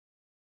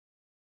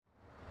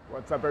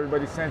What's up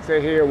everybody,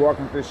 Sensei here.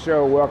 Welcome to the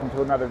show. Welcome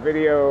to another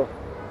video.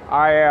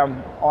 I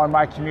am on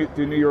my commute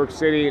through New York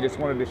City and just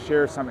wanted to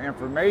share some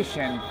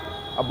information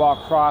about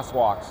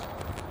crosswalks.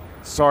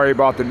 Sorry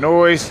about the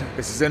noise.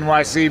 This is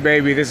NYC,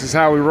 baby. This is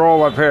how we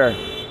roll up here.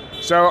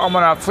 So I'm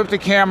gonna flip the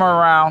camera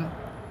around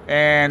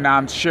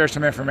and share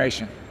some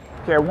information.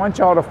 Okay, I want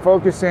y'all to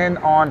focus in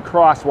on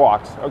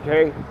crosswalks,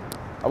 okay?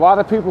 A lot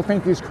of people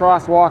think these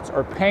crosswalks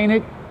are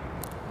painted.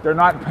 They're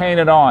not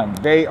painted on.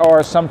 They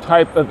are some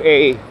type of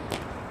a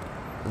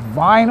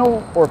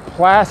vinyl or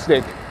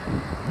plastic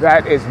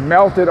that is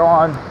melted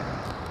on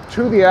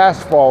to the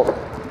asphalt,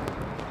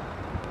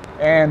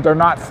 and they're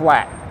not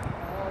flat.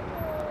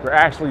 They're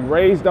actually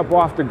raised up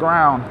off the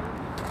ground,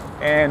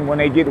 and when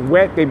they get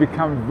wet, they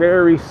become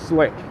very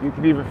slick. You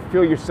can even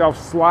feel yourself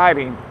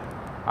sliding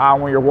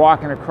when you're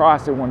walking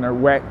across it when they're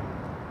wet.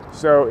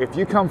 So if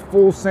you come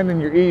full sending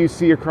your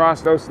EUC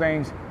across those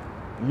things,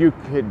 you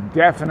could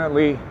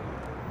definitely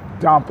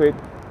dump it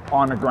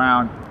on the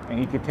ground and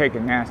you could take a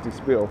nasty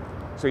spill.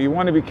 So you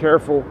want to be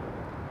careful.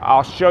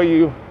 I'll show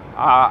you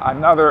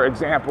another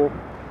example,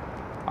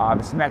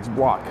 this next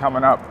block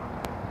coming up.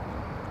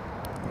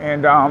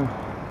 And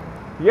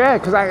yeah,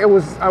 because I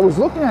was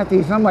looking at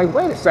these and I'm like,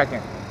 wait a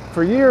second.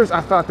 For years I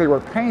thought they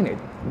were painted.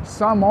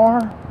 Some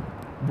are,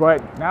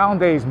 but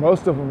nowadays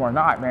most of them are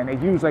not, man. They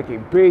use like a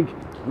big,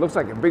 looks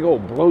like a big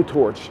old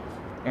blowtorch,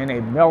 and they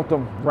melt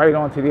them right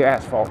onto the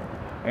asphalt.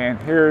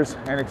 And here's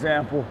an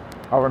example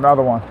of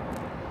another one.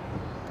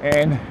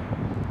 And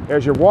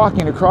as you're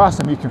walking across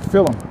them, you can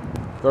feel them.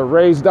 They're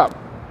raised up.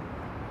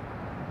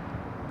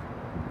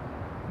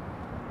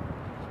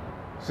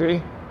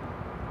 See?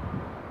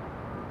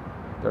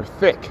 They're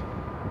thick.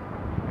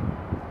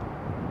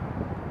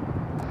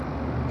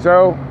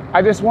 So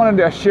I just wanted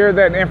to share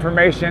that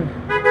information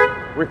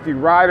with the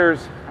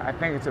riders. I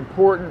think it's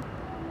important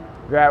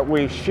that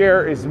we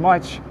share as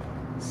much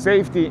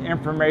safety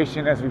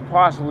information as we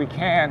possibly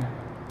can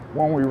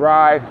when we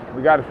ride.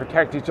 We got to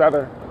protect each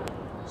other.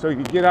 So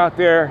you get out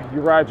there, you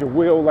ride your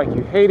wheel like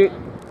you hate it.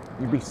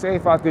 You be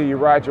safe out there, you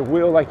ride your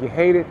wheel like you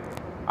hate it.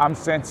 I'm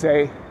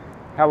Sensei.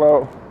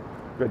 Hello,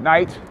 good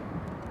night,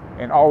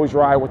 and always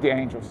ride with the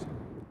angels.